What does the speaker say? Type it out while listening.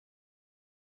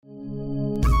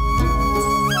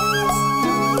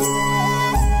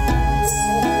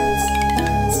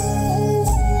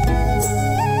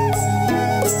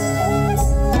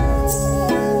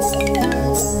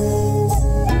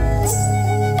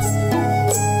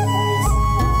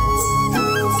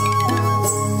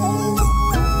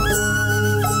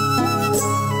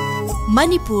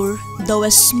Manipur, though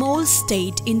a small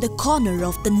state in the corner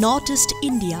of the northeast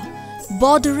India,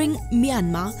 bordering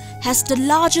Myanmar, has the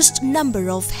largest number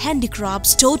of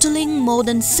handicrafts totaling more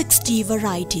than 60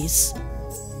 varieties,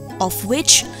 of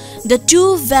which the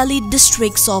two valley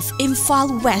districts of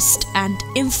IMPHAL West and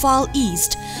IMPHAL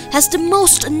East has the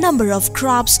most number of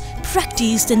crafts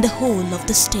practiced in the whole of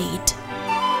the state.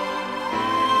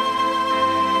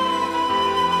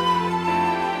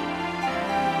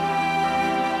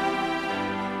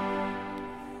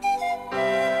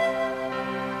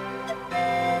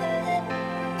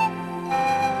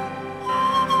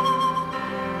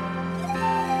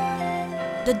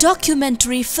 The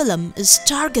documentary film is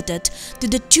targeted to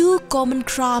the two common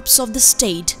crops of the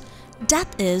state, that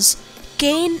is,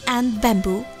 cane and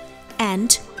bamboo,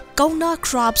 and Kauna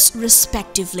crops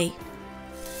respectively.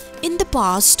 In the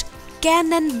past,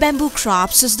 cane and bamboo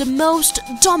crops is the most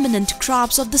dominant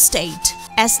crops of the state,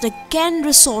 as the cane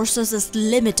resources is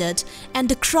limited and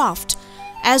the craft,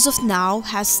 as of now,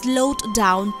 has slowed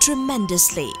down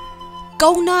tremendously.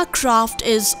 Kauna craft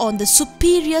is on the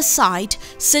superior side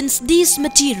since this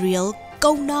material,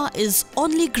 Kauna, is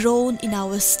only grown in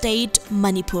our state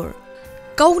Manipur.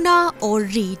 Kauna or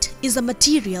reed is a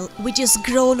material which is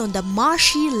grown on the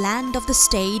marshy land of the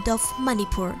state of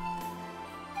Manipur.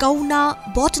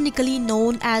 Kauna, botanically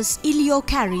known as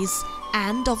Iliocaris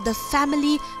and of the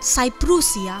family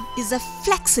Cyprussia, is a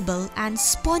flexible and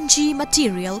spongy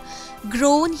material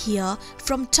grown here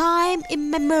from time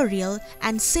immemorial,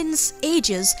 and since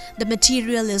ages the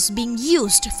material is being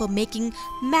used for making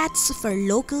mats for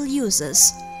local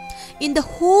uses. In the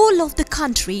whole of the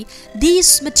country,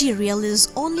 this material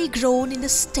is only grown in the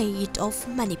state of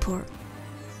Manipur.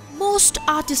 Most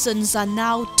artisans are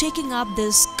now taking up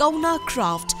this Kauna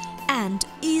craft and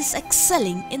is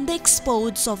excelling in the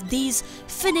exports of these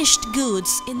finished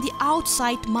goods in the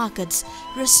outside markets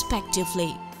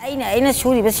respectively. Aina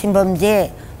suri ba simbam je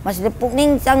masida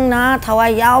pukning changna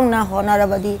thawai yauna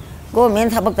honarabadi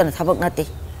government thabak tan thabak nate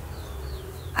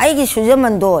ai gi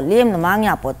sujaman do lem na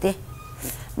mangya pote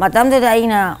matam de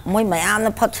aina moi mayam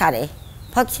na phak sare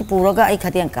phak si puraga ai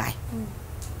khateng kai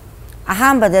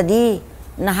aham badadi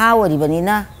naha wari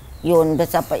banina yon da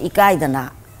chapa ikai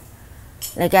dana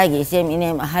lekai gi sem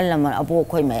inem ahal lamar abu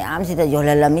khoi mayam sida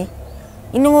yolalami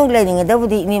inungok lening da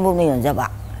budi inimok ne yon jaba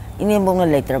inimok na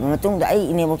letter matung da ai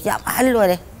inimok ya ahal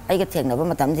lore ai ga thengna ba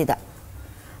matam sida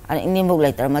ani inimok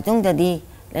letter matung da di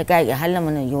lekai gi ahal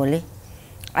lamana yole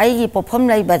ai gi pofam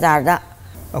lai bazar da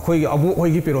akhoi gi abu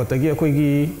hoi gi perot gi akhoi gi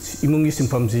imung gi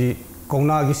simpham ji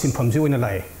Kauna gi simpham ji oina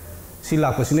lai si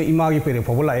lakosina ima gi pere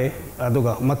phobol lai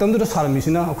aduga matam du sarmi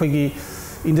sina akhoi gi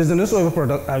indigenous oiba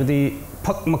product ardi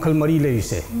phak makhal mari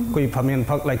leise koi phamen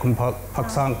phak lai khum phak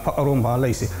sang phak arom ba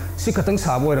leise si khatang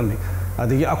sabo oiram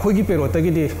adigi akhoi gi perot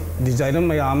gi di designer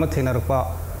mayam thengnarakpa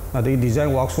adigi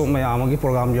design workshop mayam gi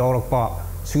program yawrakpa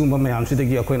sigumba mayam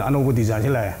sidagi akhoi anobu design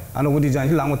lai anobu design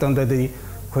hi langmatam da di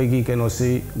khoi gi keno si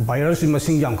buyer si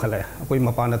masing yam khale akhoi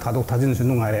mapan thadok thajin su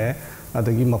nungai re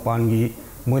adigi mapan gi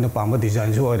moina pamba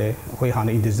design su ore akhoi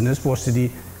hana indigenous force di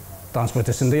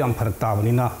transportation de yam pharak ta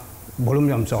bani na volume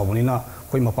yam chaw bani na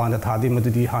khoi mapan thadi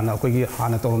madudi hana akhoi gi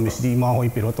hana toromisdi ma hoi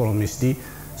piro toromisdi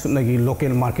sunagi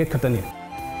local market khatani.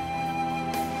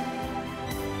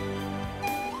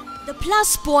 The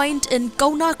plus point in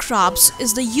Kauna crafts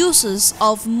is the uses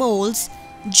of molds,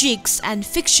 jigs and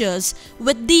fixtures.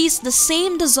 With these, the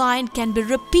same design can be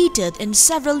repeated in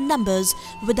several numbers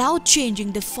without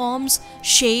changing the forms,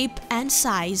 shape and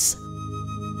size.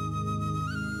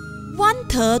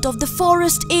 1/3 of the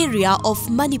forest area of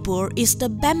Manipur is the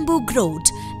bamboo growth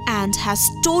and has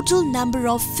total number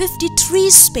of 53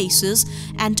 species,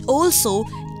 and also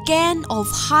cane of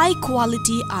high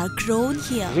quality are grown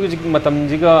here. Matam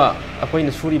jiga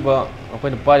akoina suriba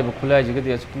akoina pariba khulai jiga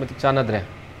de asukmatik chanadre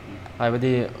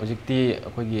haibadi ojikti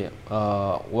akoigi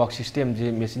work system je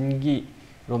machine gi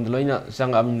rom doloina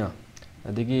sang amina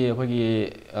adigi akoigi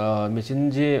machine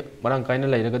je marang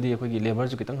kaina lairagadi akoigi labor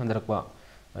ju kitang handarakwa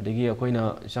adigi akoina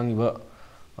sangiba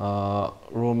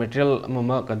raw material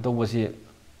mama kanto basi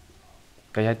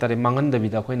kaya tare mangan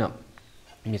dabida akoina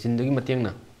machine dagi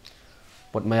matengna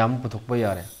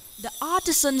The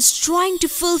artisans trying to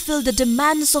fulfill the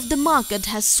demands of the market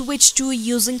has switched to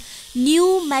using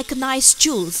new mechanized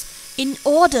tools in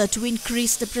order to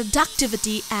increase the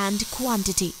productivity and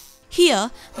quantity. Here,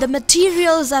 the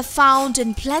materials are found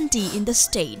in plenty in the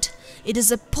state. It is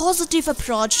a positive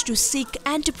approach to seek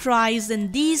enterprise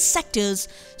in these sectors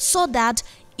so that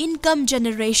income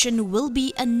generation will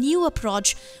be a new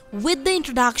approach with the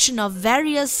introduction of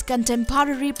various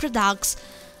contemporary products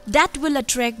that will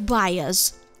attract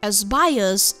buyers, as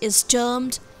buyers is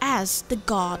termed as the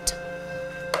god.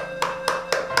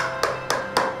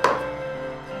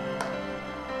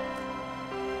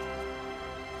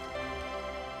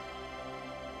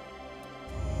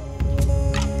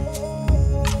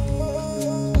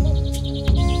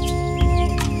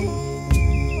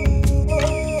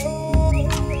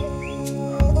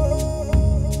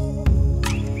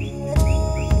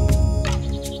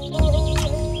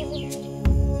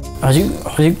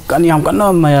 hojik kan yam kan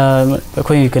ma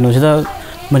khoi keno sida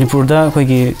manipur da khoi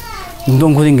gi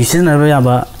dong khoi gi sin na ba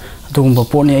ba tum ba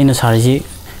pot ni aina sari ji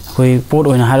khoi pot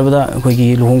oina har ba da khoi gi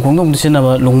luhong khong dong sin na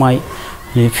ba lungmai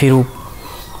ni firu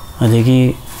adegi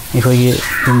khoi gi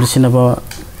dum sin na ba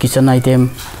kitchen item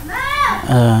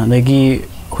adegi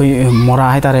khoi mora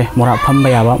hai tare mora pham ba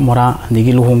ya ba mora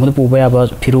adegi luhong ba pu ba ya ba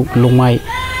firu lungmai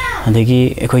adegi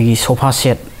khoi gi sofa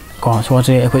set ko sofa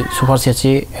set khoi sofa set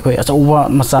si khoi achauba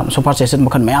macha sofa set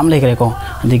makhan mayam le kare ko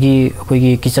adegi khoi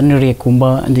gi kitchen re kumba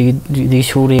adegi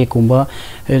shure kumba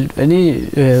ani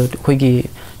khoi gi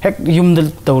hek yum dal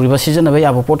tawriba season ba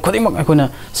ya ba pot khodi mak khoi na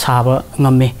saba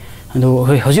ngamme adu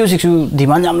khoi hoji hoji su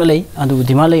demand yam lei adu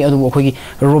demand lei adu khoi gi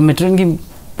raw material gi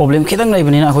problem khitang lai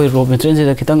bani na khoi raw material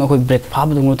je khitang khoi break pha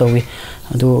bu dong tawi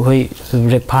adu khoi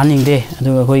break pha ning de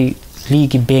adu khoi li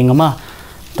gi beng ama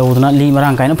tawduna li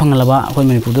marang kaina phangalaba khoi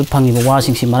manipur du phangi ba wa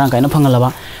sing si marang kaina phangalaba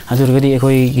adu rgadi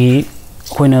khoi gi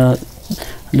khoina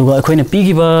duga khoina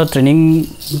pigi ba training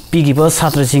pigi ba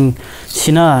satra sing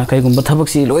sina kai gum ba thabak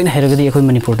si loina hergadi khoi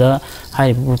manipur da hai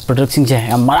product sing je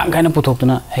am marang kaina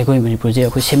puthokna khoi manipur je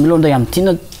khoi semilon da yam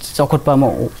tina chawkhot pa ma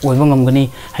oiba ngamgani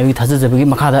hai bi thaja jabagi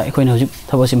makha da khoi na hojik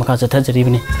thabak si makha chatha jari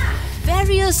bini.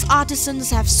 Various artisans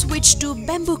have switched to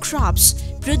bamboo crafts,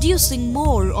 producing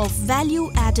more of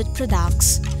value-added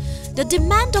products. The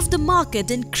demand of the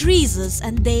market increases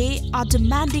and they are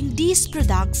demanding these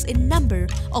products in number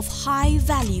of high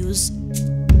values.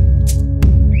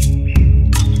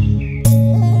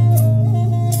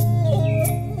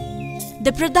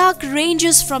 The product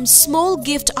ranges from small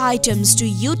gift items to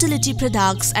utility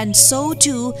products, and so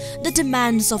too the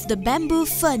demands of the bamboo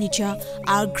furniture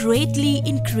are greatly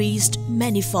increased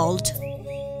manifold.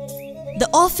 The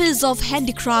Office of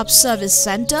Handicrafts Service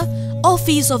Center,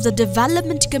 Office of the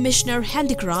Development Commissioner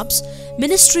Handicrafts,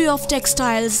 Ministry of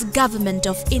Textiles, Government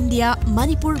of India,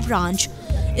 Manipur branch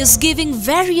is giving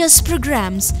various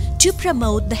programs to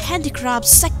promote the handicrafts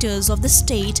sectors of the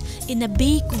state in a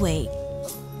big way.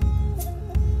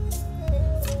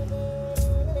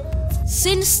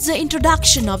 Since the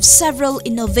introduction of several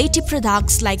innovative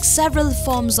products like several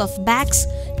forms of bags,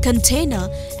 container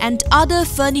and other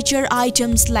furniture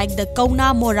items like the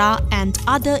Kauna mora and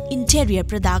other interior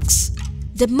products,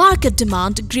 the market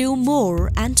demand grew more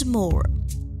and more.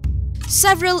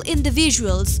 Several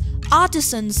individuals,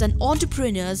 artisans and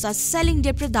entrepreneurs are selling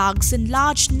their products in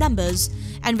large numbers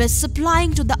and were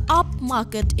supplying to the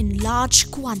upmarket in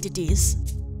large quantities.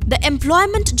 The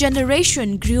employment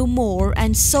generation grew more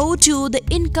and so too the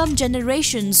income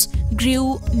generations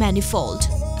grew manifold.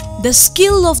 The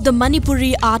skill of the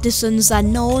Manipuri artisans are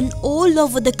known all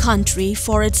over the country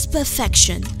for its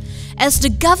perfection. As the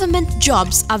government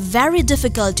jobs are very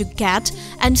difficult to get,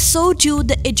 and so too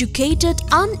the educated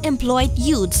unemployed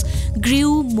youths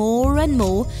grew more and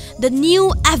more, the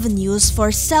new avenues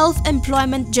for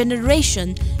self-employment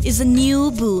generation is a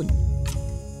new boon.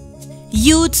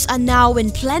 Youths are now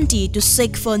in plenty to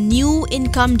seek for new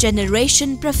income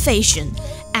generation profession,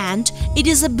 and it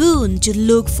is a boon to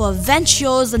look for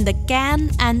ventures in the can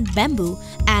and bamboo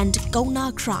and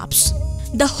Kauna crops.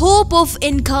 The hope of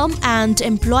income and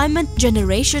employment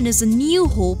generation is a new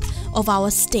hope of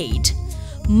our state.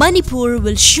 Manipur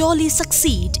will surely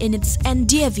succeed in its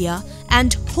endeavour,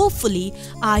 and hopefully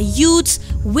our youths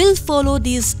will follow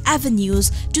these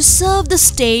avenues to serve the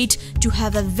state to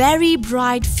have a very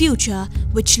bright future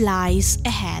which lies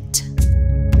ahead.